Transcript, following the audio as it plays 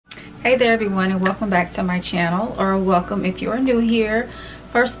Hey there everyone, and welcome back to my channel, or welcome if you're new here.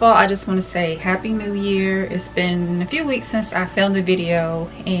 First of all, I just want to say Happy New Year. It's been a few weeks since I filmed a video,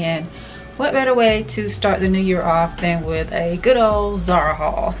 and what better way to start the new year off than with a good old Zara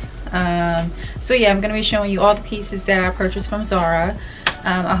haul. So yeah, I'm going to be showing you all the pieces that I purchased from Zara.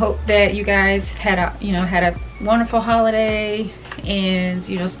 I hope that you guys had a wonderful holiday, and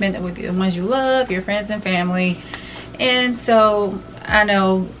spend it with the ones you love, your friends and family. And so I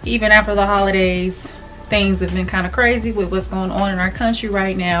know even after the holidays, things have been kind of crazy with what's going on in our country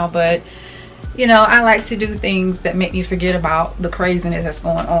right now, but I like to do things that make me forget about the craziness that's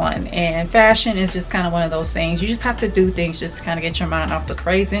going on, and fashion is just kind of one of those things. You just have to do things just to kind of get your mind off the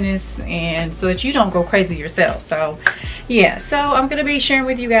craziness, and so that you don't go crazy yourself. So yeah, so I'm going to be sharing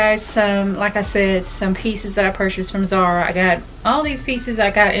with you guys some, like I said, some pieces that I purchased from Zara. I got all these pieces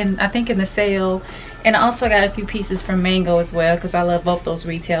I got I think in the sale, and I also got a few pieces from Mango as well, because I love both those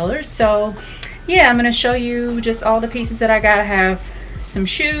retailers. So yeah, I'm going to show you just all the pieces that I got. I have some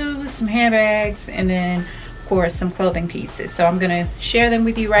shoes, some handbags, and then of course some clothing pieces. So I'm going to share them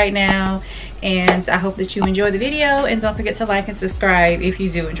with you right now, and I hope that you enjoy the video, and don't forget to like and subscribe if you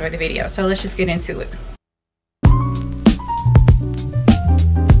do enjoy the video. So let's just get into it.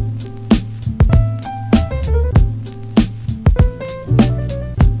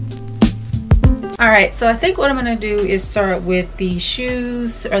 Alright, so I think what I'm going to do is start with the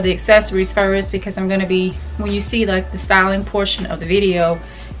shoes or the accessories first, because I'm going to be, when you see like the styling portion of the video,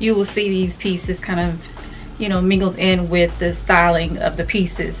 you will see these pieces kind of, mingled in with the styling of the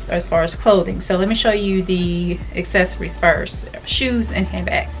pieces as far as clothing. So let me show you the accessories first, shoes and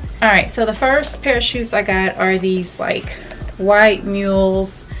handbags. Alright, so the first pair of shoes I got are these like white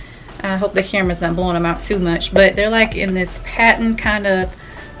mules. I hope the camera's not blowing them out too much, but they're like in this patent kind of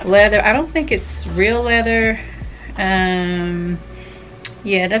leather. I don't think it's real leather. Yeah,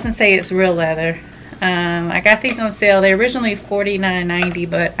 it doesn't say it's real leather. I got these on sale. They're originally $49.90,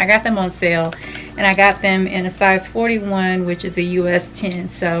 but I got them on sale, and I got them in a size 41, which is a US 10.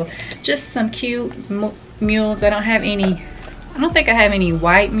 So just some cute mules. I don't think I have any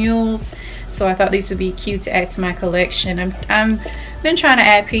white mules, so I thought these would be cute to add to my collection. I'm been trying to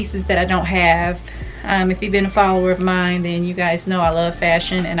add pieces that I don't have. If you've been a follower of mine, then you guys know I love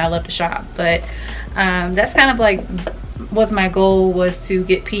fashion and I love to shop, but that's kind of like was my goal, was to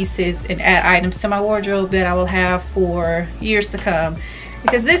get pieces and add items to my wardrobe that I will have for years to come.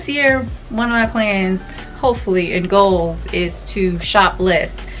 Because this year, one of my plans, hopefully, and goals is to shop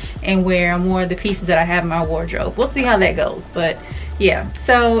less and wear more of the pieces that I have in my wardrobe. We'll see how that goes, but yeah.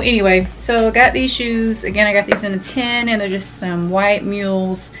 So anyway, so I got these shoes. Again, I got these in a 10, and they're just some white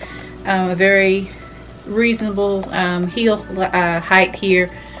mules. Very reasonable heel height here,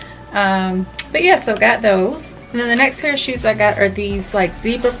 but yeah, so got those. And then the next pair of shoes I got are these like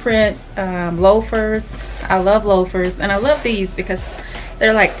zebra print loafers. I love loafers, and I love these because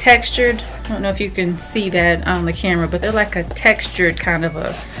they're like textured. I don't know if you can see that on the camera, but they're like a textured kind of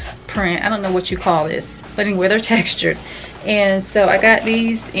a print. I don't know what you call this, but anyway, they're textured. And so I got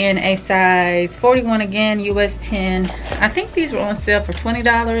these in a size 41, again US 10. I think these were on sale for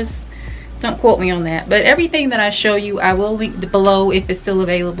 $20. Don't quote me on that, but everything that I show you I will link below if it's still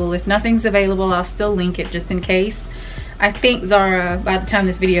available. If nothing's available, I'll still link it just in case. I think Zara, by the time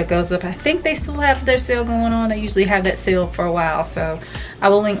this video goes up, I think they still have their sale going on. They usually have that sale for a while, so I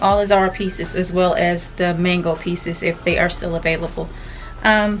will link all the Zara pieces as well as the Mango pieces if they are still available.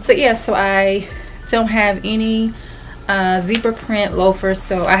 But yeah, so I don't have any zebra print loafers.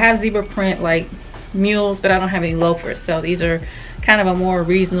 So I have zebra print like mules, but I don't have any loafers. So these are kind of a more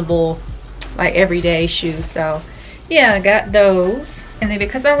reasonable, like everyday shoes. So yeah, I got those. And then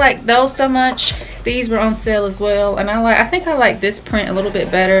because I like those so much, these were on sale as well, and I think I like this print a little bit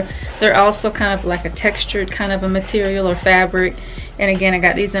better. They're also kind of like a textured kind of a material or fabric, and again I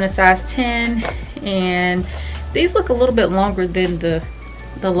got these in a size 10, and these look a little bit longer than the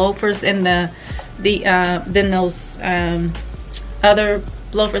loafers and than those other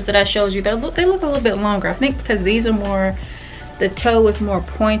loafers that I showed you. They look a little bit longer, I think, because these are more, the toe is more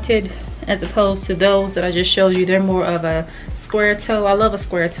pointed as opposed to those that I just showed you. They're more of a square toe. I love a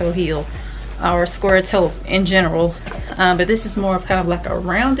square toe heel, or a square toe in general, but this is more kind of like a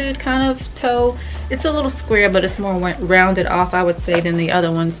rounded kind of toe. It's a little square, but it's more rounded off, I would say, than the other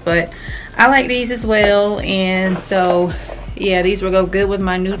ones. But I like these as well, and so yeah, these will go good with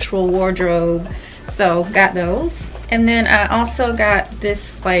my neutral wardrobe, so got those. And then I also got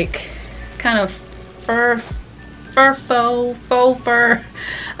this like kind of faux fur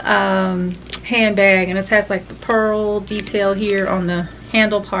handbag, and it has like the pearl detail here on the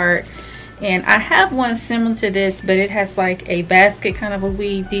handle part, And I have one similar to this, but it has like a basket kind of a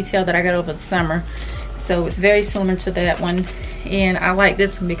weave detail that I got over the summer. So it's very similar to that one. And I like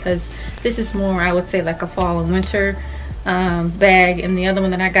this one because this is more, I would say, like a fall and winter bag. And the other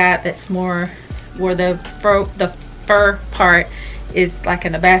one that I got, that's more where the fur part is like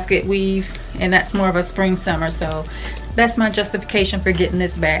in a basket weave, and that's more of a spring summer. So that's my justification for getting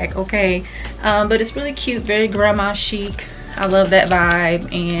this bag, okay? But it's really cute, very grandma chic. I love that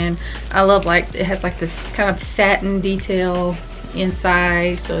vibe, and I love like it has like this kind of satin detail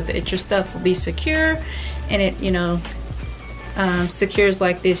inside so that your stuff will be secure, and it, you know, secures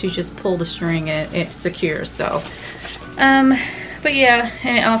like this. You just pull the string and it secures. So but yeah,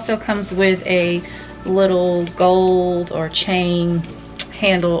 and it also comes with a little gold or chain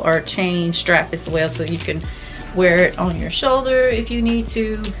handle or chain strap as well, so you can wear it on your shoulder if you need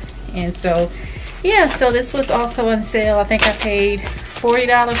to. And so yeah, so this was also on sale. I think I paid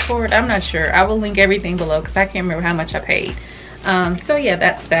 $40 for it. I'm not sure. I will link everything below because I can't remember how much I paid. So yeah,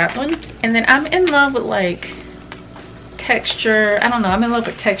 that's that one. And then I'm in love with like texture. I don't know, I'm in love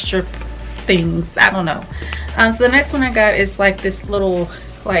with texture things. I don't know. So the next one I got is like this little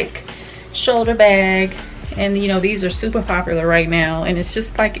like shoulder bag, and you know, these are super popular right now, and it's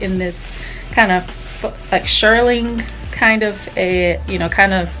just like in this kind of like shearling kind of a, you know,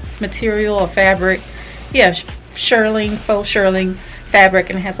 kind of material or fabric. Yeah, shearling, faux shearling fabric,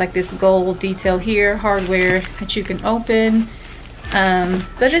 and it has like this gold detail here, hardware that you can open.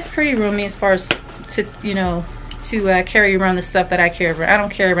 But it's pretty roomy as far as to, you know, to carry around the stuff that I carry around. I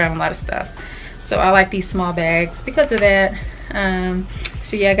don't carry around a lot of stuff, so I like these small bags because of that.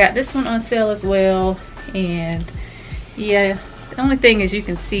 So yeah, I got this one on sale as well. And yeah, the only thing is you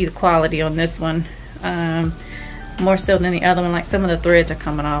can see the quality on this one more so than the other one. Like some of the threads are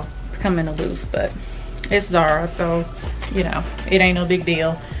coming loose, but it's Zara, so you know, it ain't no big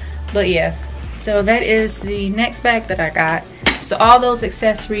deal. But yeah, so that is the next bag that I got. So all those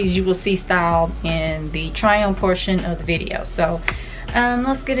accessories you will see styled in the try on portion of the video. So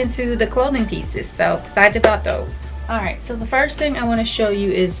let's get into the clothing pieces. So excited about those. All right, so the first thing I want to show you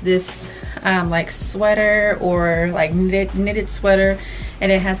is this like sweater, or like knitted sweater,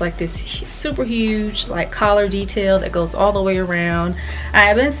 and it has like this super huge like collar detail that goes all the way around.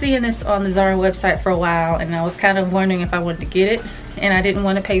 I've been seeing this on the Zara website for a while, and I was kind of wondering if I wanted to get it, and I didn't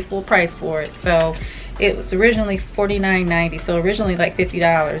want to pay full price for it. So it was originally $49.90, so originally like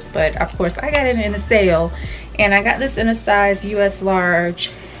 $50, but of course I got it in a sale, and I got this in a size US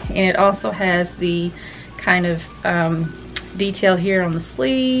large, and it also has the kind of detail here on the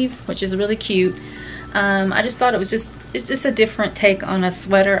sleeve, which is really cute. I just thought it's just a different take on a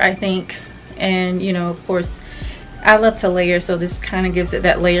sweater, I think. And you know, of course I love to layer, so this kind of gives it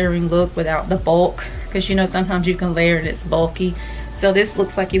that layering look without the bulk, because you know, sometimes you can layer and it's bulky. So this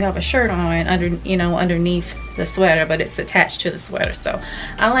looks like you have a shirt on under, you know, underneath the sweater, but it's attached to the sweater. So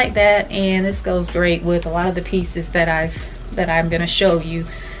I like that, and this goes great with a lot of the pieces that I'm gonna show you.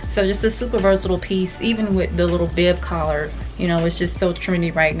 So just a super versatile piece, even with the little bib collar. You know, it's just so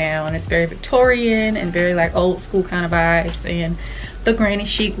trendy right now, and it's very Victorian and very like old school kind of vibes, and the granny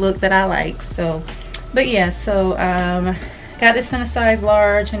chic look that I like. So, but yeah, so got this in a size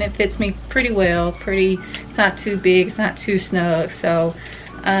large, and it fits me pretty well. It's not too big, it's not too snug. So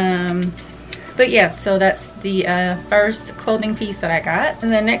but yeah, so that's the first clothing piece that I got.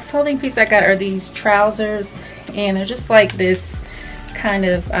 And the next clothing piece I got are these trousers, and they're just like this kind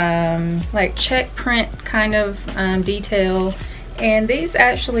of like check print kind of detail, and these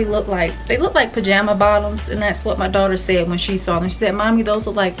actually look like pajama bottoms, and that's what my daughter said when she saw them. She said, "Mommy, those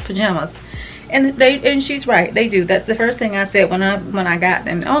look like pajamas." And she's right, they do. That's the first thing I said when I got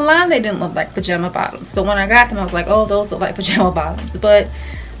them. Online they didn't look like pajama bottoms, but when I got them I was like, oh, those look like pajama bottoms. But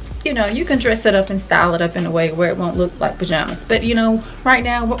you know, you can dress it up and style it up in a way where it won't look like pajamas. But you know, right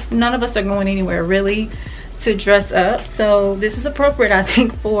now none of us are going anywhere really to dress up, so this is appropriate, I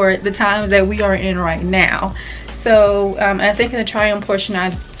think, for the times that we are in right now. So I think in the try on portion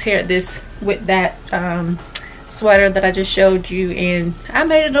I paired this with that sweater that I just showed you, and I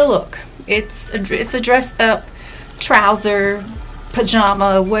made it a look. It's a dressed up trouser,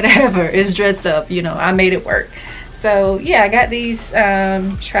 pajama, whatever is dressed up, you know, I made it work. So yeah, I got these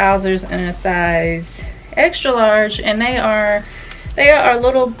trousers in a size extra large, and they are a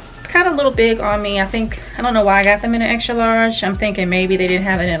little big on me. I don't know why I got them in an extra large. I'm thinking maybe they didn't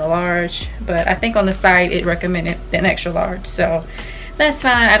have it in a large, but I think on the site it recommended an extra large, so that's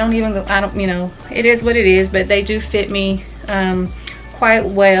fine. I don't, you know, it is what it is, but they do fit me quite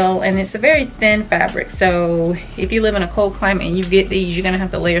well, and it's a very thin fabric. So if you live in a cold climate and you get these, you're gonna have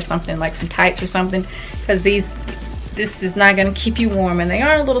to layer something like some tights or something, because these this is not going to keep you warm, and they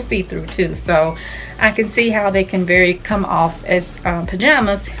are a little see-through too, so I can see how they can come off as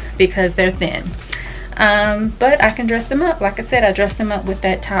pajamas because they're thin. But I can dress them up. Like I said, I dressed them up with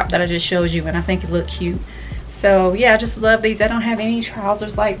that top that I just showed you, and I think it looked cute. So yeah, I just love these. I don't have any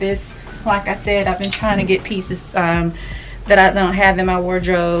trousers like this. Like I said, I've been trying to get pieces that I don't have in my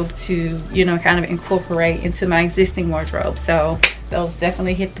wardrobe to, you know, kind of incorporate into my existing wardrobe. So those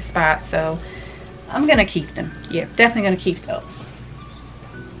definitely hit the spot. So I'm gonna keep them. Yeah, definitely gonna keep those.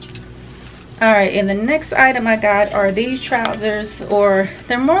 All right, and the next item I got are these trousers, or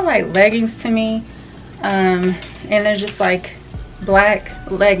they're more like leggings to me. And they're just like black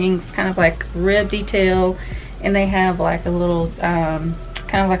leggings, kind of like rib detail, and they have like a little kind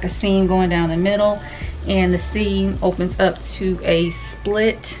of like a seam going down the middle, and the seam opens up to a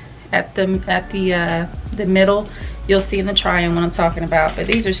split at the middle. You'll see in the try-on what I'm talking about. But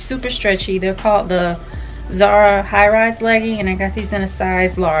these are super stretchy. They're called the Zara high-rise legging, and I got these in a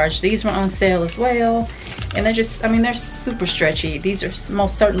size large. These were on sale as well, and they're just, I mean, they're super stretchy. These are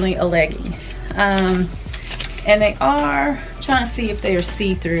most certainly a legging. And they are, I'm trying to see if they are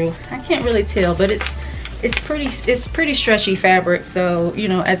see-through. I can't really tell, but it's pretty stretchy fabric, so, you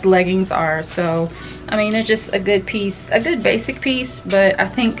know, as leggings are. So I mean, they're just a good piece, a good basic piece, but I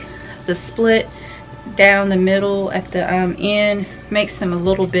think the split down the middle at the end makes them a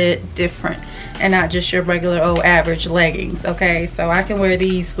little bit different and not just your regular old average leggings. Okay, so I can wear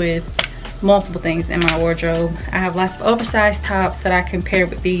these with multiple things in my wardrobe. I have lots of oversized tops that I can pair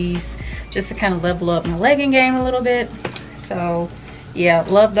with these just to kind of level up my legging game a little bit. So yeah,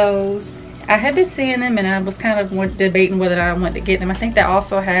 love those. I have been seeing them and I was kind of debating whether I want to get them. I think they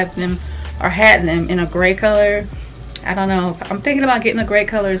also have them or had them in a gray color. I don't know. I'm thinking about getting a gray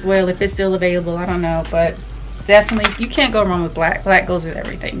color as well if it's still available. I don't know, but definitely you can't go wrong with black. Black goes with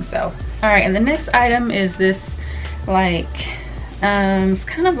everything. So all right, and the next item is this, like it's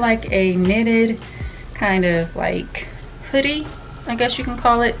kind of like a knitted kind of like hoodie, I guess you can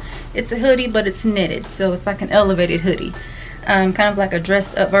call it. It's a hoodie, but it's knitted, so it's like an elevated hoodie, kind of like a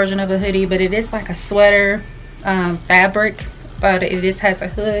dressed up version of a hoodie, but it is like a sweater fabric, but it has a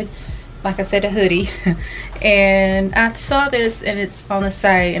hood. Like I said, a hoodie. And I saw this and it's on the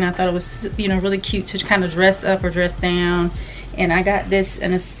site, and I thought it was, you know, really cute to kind of dress up or dress down. And I got this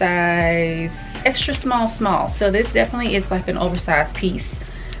in a size extra small. So this definitely is like an oversized piece,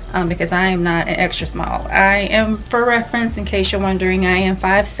 because I am not an extra small. I am, for reference, in case you're wondering, I am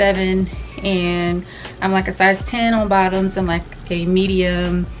 5'7", and I'm like a size 10 on bottoms and like a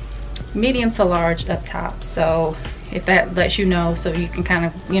medium to large up top. So if that lets you know, so you can kind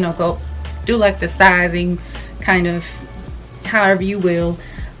of, you know, go do like the sizing kind of however you will.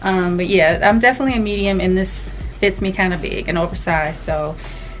 But yeah, I'm definitely a medium, and this fits me kind of big and oversized. So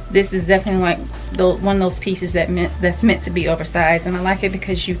this is definitely like one of those pieces that's meant to be oversized, and I like it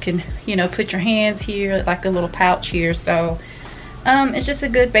because you can, you know, put your hands here like a little pouch here. So it's just a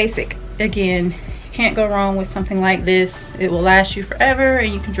good basic. Again, you can't go wrong with something like this. It will last you forever,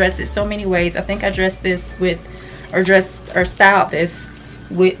 and you can dress it so many ways. I think I dressed this with, or styled this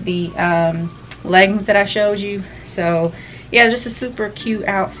with the leggings that I showed you. So yeah, just a super cute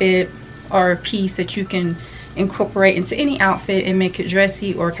outfit or piece that you can incorporate into any outfit and make it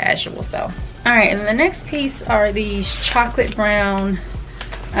dressy or casual. So all right, and then the next piece are these chocolate brown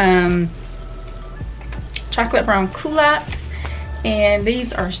culottes, and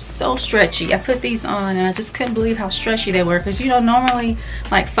these are so stretchy. I put these on and I just couldn't believe how stretchy they were, because you know, normally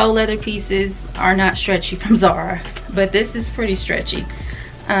like faux leather pieces are not stretchy from Zara, but this is pretty stretchy.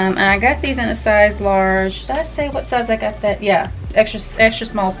 And I got these in a size large. Did I say what size I got that? Yeah, extra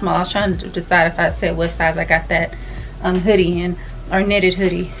small. I was trying to decide if I said what size I got that hoodie in, or knitted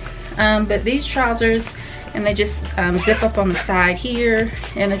hoodie. But these trousers, and they just zip up on the side here,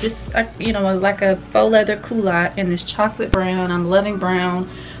 and they're just you know, like a faux leather culotte in this chocolate brown. I'm loving brown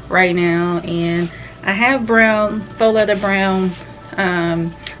right now, and I have brown, faux leather brown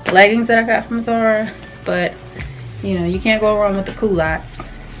leggings that I got from Zara, but you know, you can't go wrong with the culottes.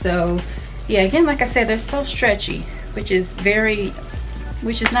 So yeah, again, like I said, they're so stretchy, which is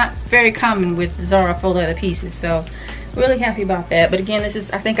not very common with Zara faux leather pieces. So really happy about that. But again, this is,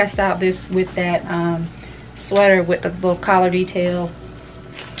 I think I styled this with that sweater with the little collar detail.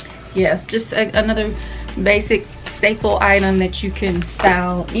 Yeah, just another basic staple item that you can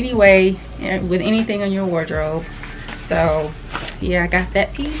style anyway with anything in your wardrobe. So yeah, I got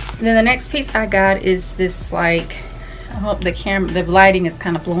that piece. And then the next piece I got is this, like, I hope the lighting is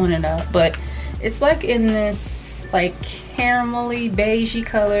kind of blowing it up, but it's like in this like caramelly beigey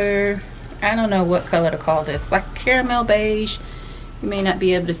color. I don't know what color to call this, like caramel beige, You may not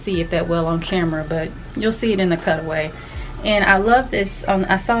be able to see it that well on camera, but you'll see it in the cutaway. And I love this.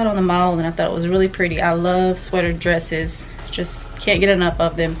 I saw it on the model and I thought it was really pretty. I love sweater dresses. Just can't get enough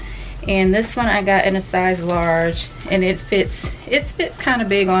of them. And this one I got in a size large, and it fits kind of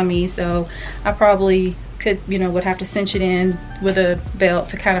big on me, so I probably could, you know, would have to cinch it in with a belt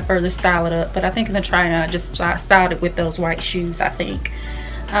to kind of further style it up. But I think in the try-on I just styled it with those white shoes, I think.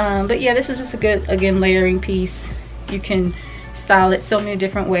 But yeah, this is just a good, again, layering piece. You can style it so many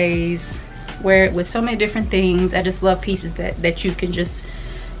different ways, wear it with so many different things. I just love pieces that you can just,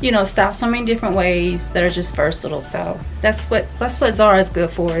 you know, style so many different ways that are just versatile. So that's what Zara is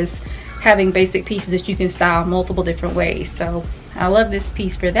good for, is having basic pieces that you can style multiple different ways. So I love this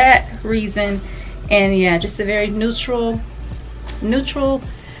piece for that reason. And yeah, just a very neutral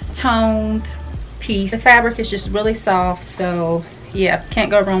toned piece. The fabric is just really soft, so yeah, can't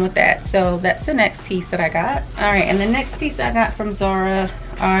go wrong with that. So that's the next piece that I got. All right, and the next piece I got from Zara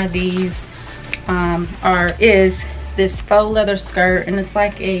are these is this faux leather skirt, and it's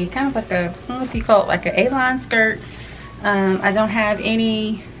like a kind of like a, I don't know if you call it, like an A-line skirt. I don't have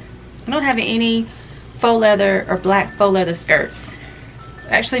any faux leather or black faux leather skirts.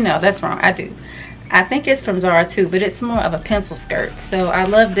 Actually, no, that's wrong. I do. I think it's from Zara too, but it's more of a pencil skirt. So I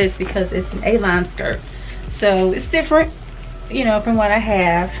love this because it's an A-line skirt. So it's different, you know, from what I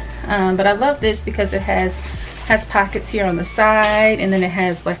have. But I love this because it has pockets here on the side, and then it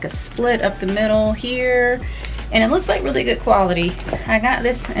has like a split up the middle here. And it looks like really good quality. I got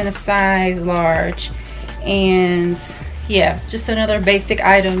this in a size large, and yeah, just another basic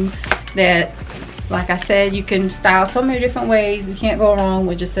item that, like I said, you can style so many different ways. You can't go wrong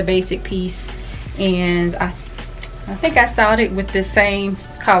with just a basic piece. And I think I styled it with the same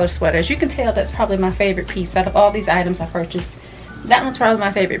collar sweater. As you can tell, that's probably my favorite piece out of all these items I purchased. That one's probably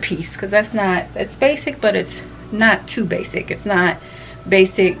my favorite piece because it's basic, but it's not too basic. It's not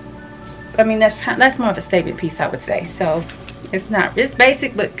basic. I mean, that's more of a statement piece, I would say. So it's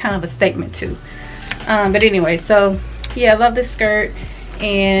basic, but kind of a statement too. But anyway, so yeah, I love this skirt,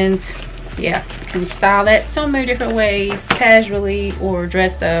 and yeah, you can style that so many different ways, casually or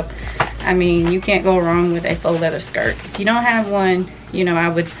dressed up. I mean, you can't go wrong with a faux leather skirt. If you don't have one, you know, I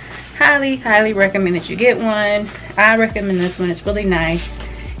would highly recommend that you get one. I recommend this one. It's really nice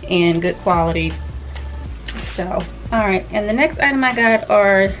and good quality. So, all right, and the next item I got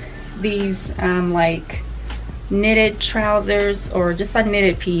are these like knitted trousers, or just a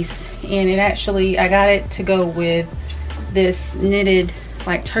knitted piece. And it actually, I got it to go with this knitted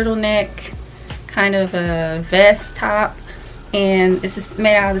like turtleneck kind of a vest top, and this is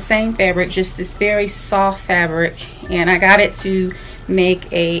made out of the same fabric, just this very soft fabric. And I got it to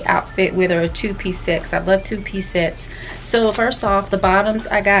make a outfit with, or a two-piece set, because I love two-piece sets. So first off, the bottoms,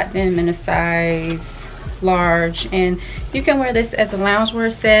 I got them in a size large, and you can wear this as a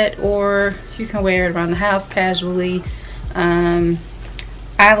loungewear set, or you can wear it around the house casually.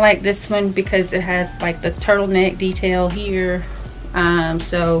 I like this one because it has like the turtleneck detail here.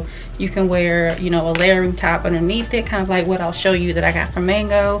 So you can wear, you know, a layering top underneath it, kind of like what I'll show you that I got from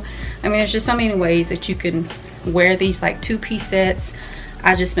Mango. I mean, there's just so many ways that you can wear these like two-piece sets.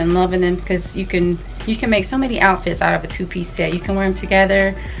 I just been loving them because you can make so many outfits out of a two-piece set. You can wear them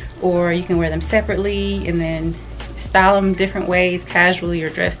together, or you can wear them separately and then style them different ways, casually or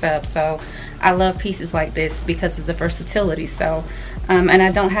dressed up. So I love pieces like this because of the versatility. So and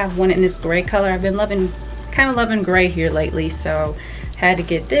I don't have one in this gray color. I've been kind of loving gray here lately, so had to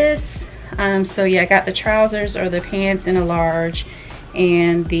get this. So yeah, I got the trousers or the pants in a large,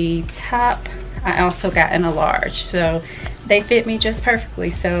 and the top I also got in a large, so they fit me just perfectly.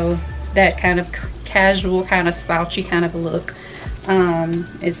 So that kind of casual, kind of slouchy kind of a look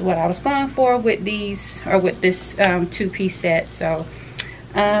is what I was going for with these, or with this two-piece set. So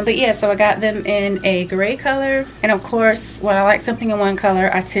but yeah, so I got them in a gray color, and of course when I like something in one color,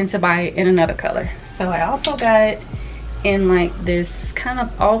 I tend to buy it in another color. So I also got it in like this kind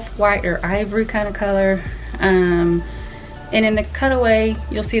of off-white or ivory kind of color, and in the cutaway,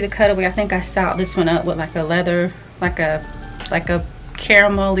 you'll see the cutaway, I think I styled this one up with like a leather, like a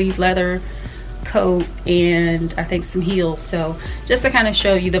caramelly leather coat, and I think some heels. So just to kind of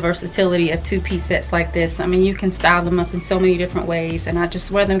show you the versatility of two-piece sets like this. I mean, you can style them up in so many different ways, and I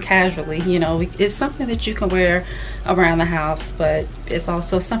just wear them casually. You know, it's something that you can wear around the house, but it's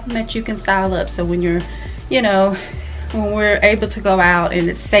also something that you can style up. So when you're, you know, when we're able to go out and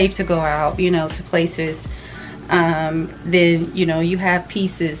it's safe to go out, you know, to places, then, you know, you have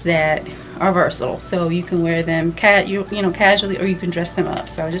pieces that are versatile, so you can wear them casually, or you can dress them up.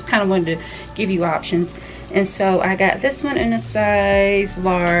 So I just kind of wanted to give you options. And so I got this one in a size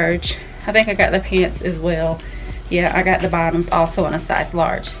large. I think I got the pants as well. yeah, I got the bottoms also in a size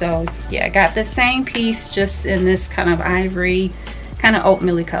large. So yeah, I got the same piece, just in this kind of ivory, kind of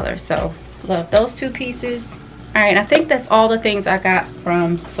oatmeal color. So love those two pieces. All right, I think that's all the things I got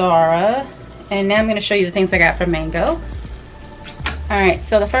from Zara. And now I'm going to show you the things I got from Mango. All right,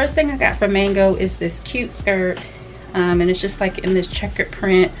 so the first thing I got from Mango is this cute skirt. And it's just like in this checkered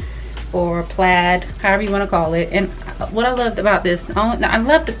print or plaid, however you want to call it. And what I loved about this, I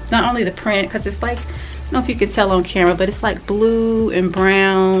love not only the print, because it's like, I don't know if you can tell on camera, but it's like blue and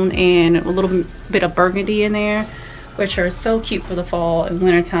brown and a little bit of burgundy in there, which are so cute for the fall and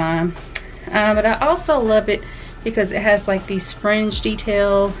winter time. But I also love it because it has like these fringe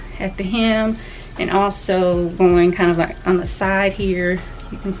detail at the hem, and also going kind of like on the side here,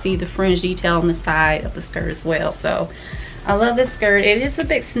 you can see the fringe detail on the side of the skirt as well. So I love this skirt. It is a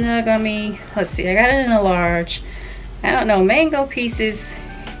bit snug on me. Let's see, I got it in a large. I don't know, Mango pieces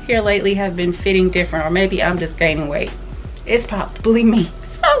here lately have been fitting different, or maybe I'm just gaining weight. It's probably me.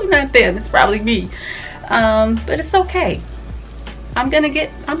 It's probably not them, it's probably me. But it's okay. I'm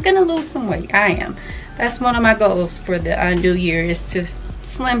gonna lose some weight. I am. That's one of my goals for the new year, is to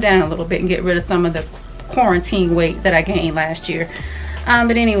slim down a little bit and get rid of some of the quarantine weight that I gained last year.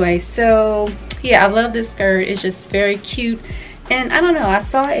 But anyway, so yeah, I love this skirt. It's just very cute, and I don't know, I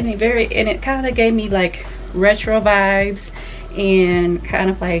saw it and it kind of gave me like retro vibes, and kind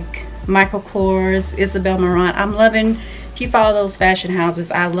of like Michael Kors, Isabel Marant. I'm loving, if you follow those fashion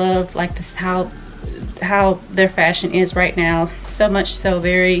houses, I love like this how their fashion is right now. So much so,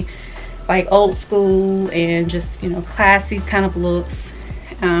 very like old school and just, you know, classy kind of looks,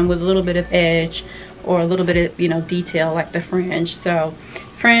 with a little bit of edge or a little bit of, you know, detail, like the fringe. So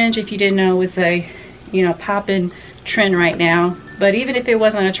fringe, if you didn't know, is a, you know, popping trend right now. But even if it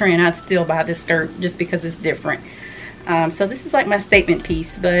wasn't a trend, I'd still buy this skirt just because it's different. So this is like my statement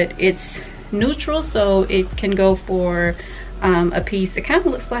piece, but it's neutral, so it can go for a piece. It kind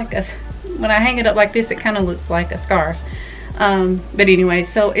of looks like a, when I hang it up like this, it kind of looks like a scarf. But anyway,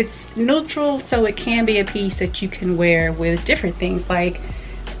 so it's neutral, so it can be a piece that you can wear with different things. Like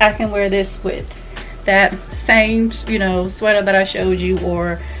I can wear this with that same, you know, sweater that I showed you,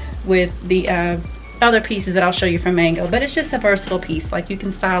 or with the other pieces that I'll show you from Mango. But it's just a versatile piece. Like you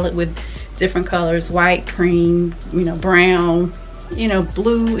can style it with different colors, white, cream, you know, brown, you know,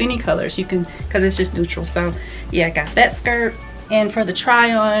 blue, any colors you can, because it's just neutral. So yeah, I got that skirt. And for the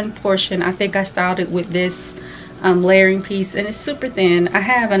try on portion, I think I styled it with this layering piece, and it's super thin. I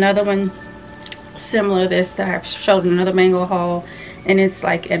have another one similar to this that I showed in another Mango haul, and it's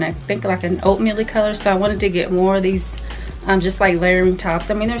like, and I think like an oatmeal color. So I wanted to get more of these just like layering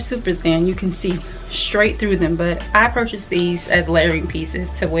tops. I mean, they're super thin, you can see straight through them, but I purchased these as layering pieces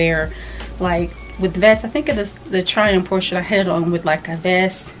to wear like with vests. I think of this, the try-on portion, I had it on with like a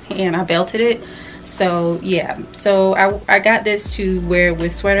vest and I belted it. So yeah, so I got this to wear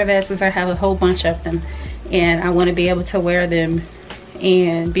with sweater vests. I have a whole bunch of them, and I want to be able to wear them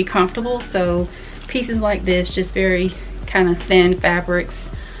and be comfortable. So pieces like this, just very kind of thin fabrics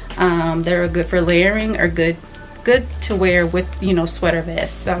that are good for layering, are good to wear with, you know, sweater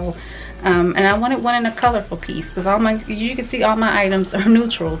vests. So and I wanted one in a colorful piece, because all my, you can see all my items are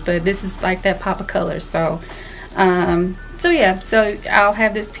neutral, but this is like that pop of color. So so yeah, so I'll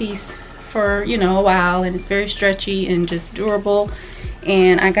have this piece for, you know, a while, and it's very stretchy and just durable.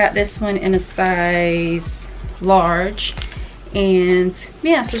 And I got this one in a size large, and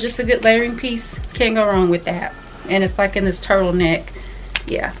yeah, so just a good layering piece, can't go wrong with that. And it's like in this turtleneck,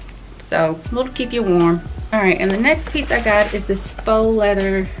 yeah, so a little keep you warm. All right, and the next piece I got is this faux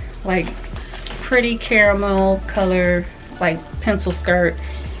leather, like pretty caramel color, like pencil skirt.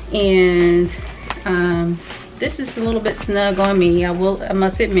 And this is a little bit snug on me, I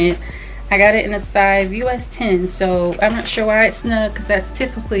must admit. I got it in a size US 10, so I'm not sure why it's snug, because that's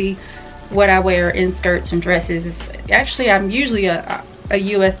typically what I wear in skirts and dresses. Actually, I'm usually a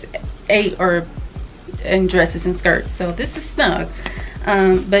US 8 or in dresses and skirts, so this is snug.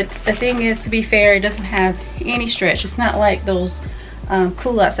 But the thing is, to be fair, it doesn't have any stretch. It's not like those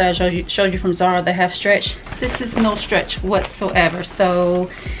culottes that I showed you from Zara that have stretch. This is no stretch whatsoever. So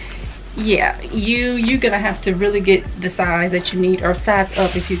yeah, you're gonna have to really get the size that you need, or size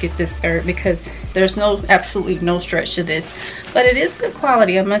up if you get this skirt, because there's absolutely no stretch to this. But it is good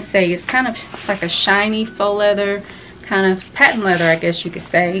quality, I must say. It's kind of like a shiny faux leather, kind of patent leather, I guess you could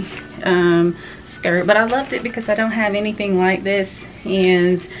say, skirt. But I loved it because I don't have anything like this,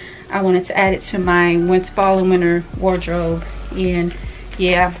 and I wanted to add it to my fall and winter wardrobe. And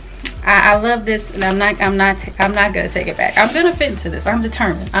yeah, I love this, and I'm not gonna take it back. I'm gonna fit into this. I'm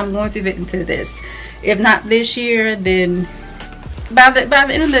determined. I'm going to fit into this. If not this year, then by the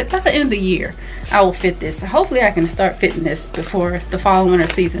end of the year, I will fit this. Hopefully I can start fitting this before the fall and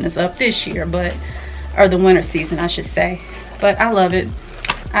winter season is up this year, but, or the winter season I should say. But I love it.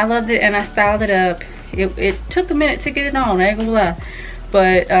 I loved it, and I styled it up. It took a minute to get it on, I ain't gonna lie.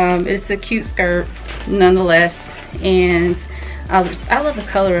 But it's a cute skirt nonetheless, and I love the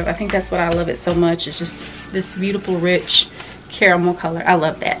color of it. I think that's what I love it so much. It's just this beautiful rich caramel color. I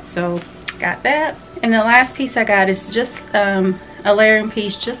love that. So got that. And the last piece I got is just a layering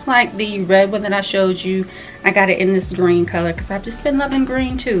piece, just like the red one that I showed you. I got it in this green color because I've just been loving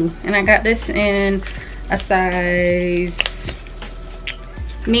green too. And I got this in a size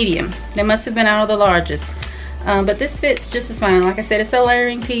medium. They must have been out of the largest. But this fits just as fine. Like I said, it's a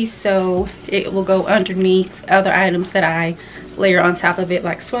layering piece, so it will go underneath other items that I layer on top of it,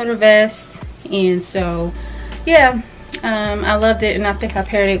 like sweater vests. And so yeah, I loved it, and I think I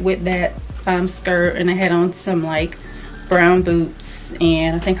paired it with that skirt, and I had on some like brown boots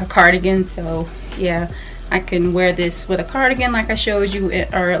and I think a cardigan. So yeah, I can wear this with a cardigan like I showed you,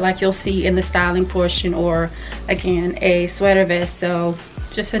 or like you'll see in the styling portion, or again a sweater vest. So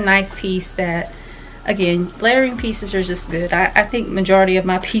just a nice piece that, again, layering pieces are just good. I think majority of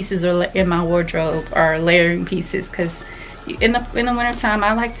my pieces are in my wardrobe are layering pieces, because in the winter time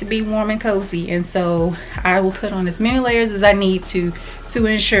I like to be warm and cozy, and so I will put on as many layers as I need to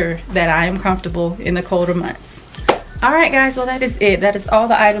ensure that I am comfortable in the colder months. All right guys, well that is it. That is all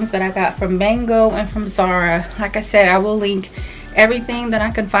the items that I got from Mango and from Zara. Like I said, I will link everything that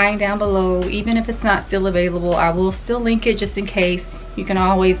I can find down below. Even if it's not still available, I will still link it just in case. You can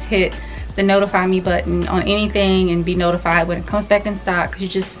always hit the notify me button on anything and be notified when it comes back in stock. You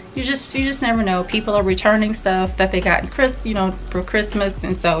just never know. People are returning stuff that they got in for Christmas,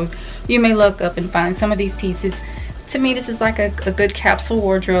 and so you may look up and find some of these pieces. To me, this is like a good capsule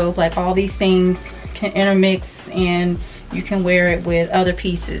wardrobe. Like, all these things can intermix and you can wear it with other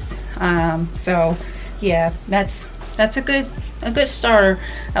pieces. So yeah, that's a good starter.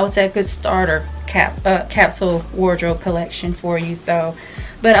 I would say a good starter capsule wardrobe collection for you. So,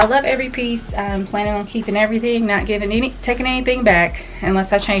 but I love every piece. I'm planning on keeping everything, not taking anything back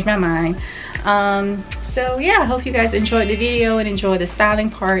unless I change my mind. So yeah, I hope you guys enjoyed the video and enjoyed the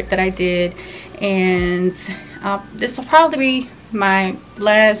styling part that I did. And this will probably be my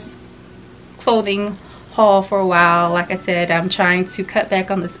last clothing haul for a while. Like I said, I'm trying to cut back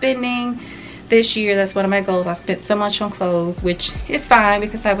on the spending this year. That's one of my goals. I spent so much on clothes, which is fine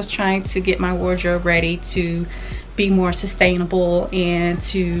because I was trying to get my wardrobe ready to be more sustainable and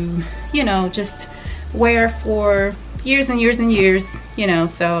to, you know, just wear for years and years and years, you know.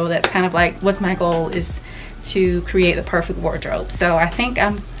 So that's kind of like what's my goal, is to create the perfect wardrobe. So I think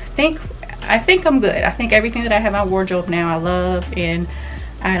I'm good. I think everything that I have in my wardrobe now I love, and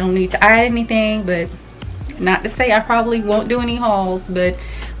I don't need to add anything. But not to say I probably won't do any hauls, but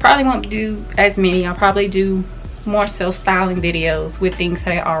probably won't do as many. I'll probably do more so styling videos with things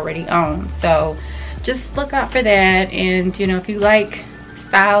that I already own. So just look out for that. And you know, if you like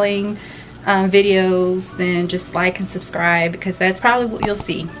styling videos, then just like and subscribe, because that's probably what you'll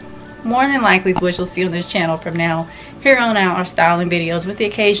see. More than likely is what you'll see on this channel from now here on out, are styling videos with the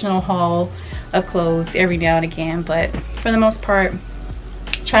occasional haul of clothes every now and again. But for the most part,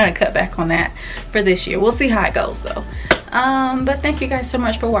 trying to cut back on that for this year. We'll see how it goes though. But thank you guys so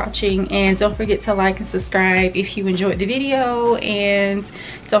much for watching, and don't forget to like and subscribe if you enjoyed the video, and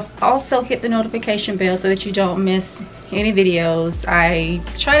to also hit the notification bell so that you don't miss any videos. I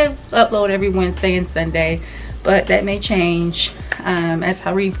try to upload every Wednesday and Sunday, but that may change as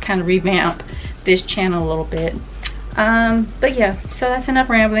I kind of revamp this channel a little bit. But yeah, so that's enough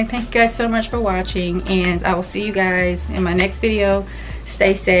rambling. Thank you guys so much for watching, and I will see you guys in my next video.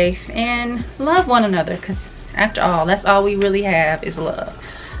 Stay safe and love one another, because after all, that's all we really have is love.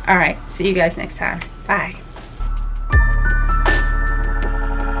 All right, see you guys next time. Bye.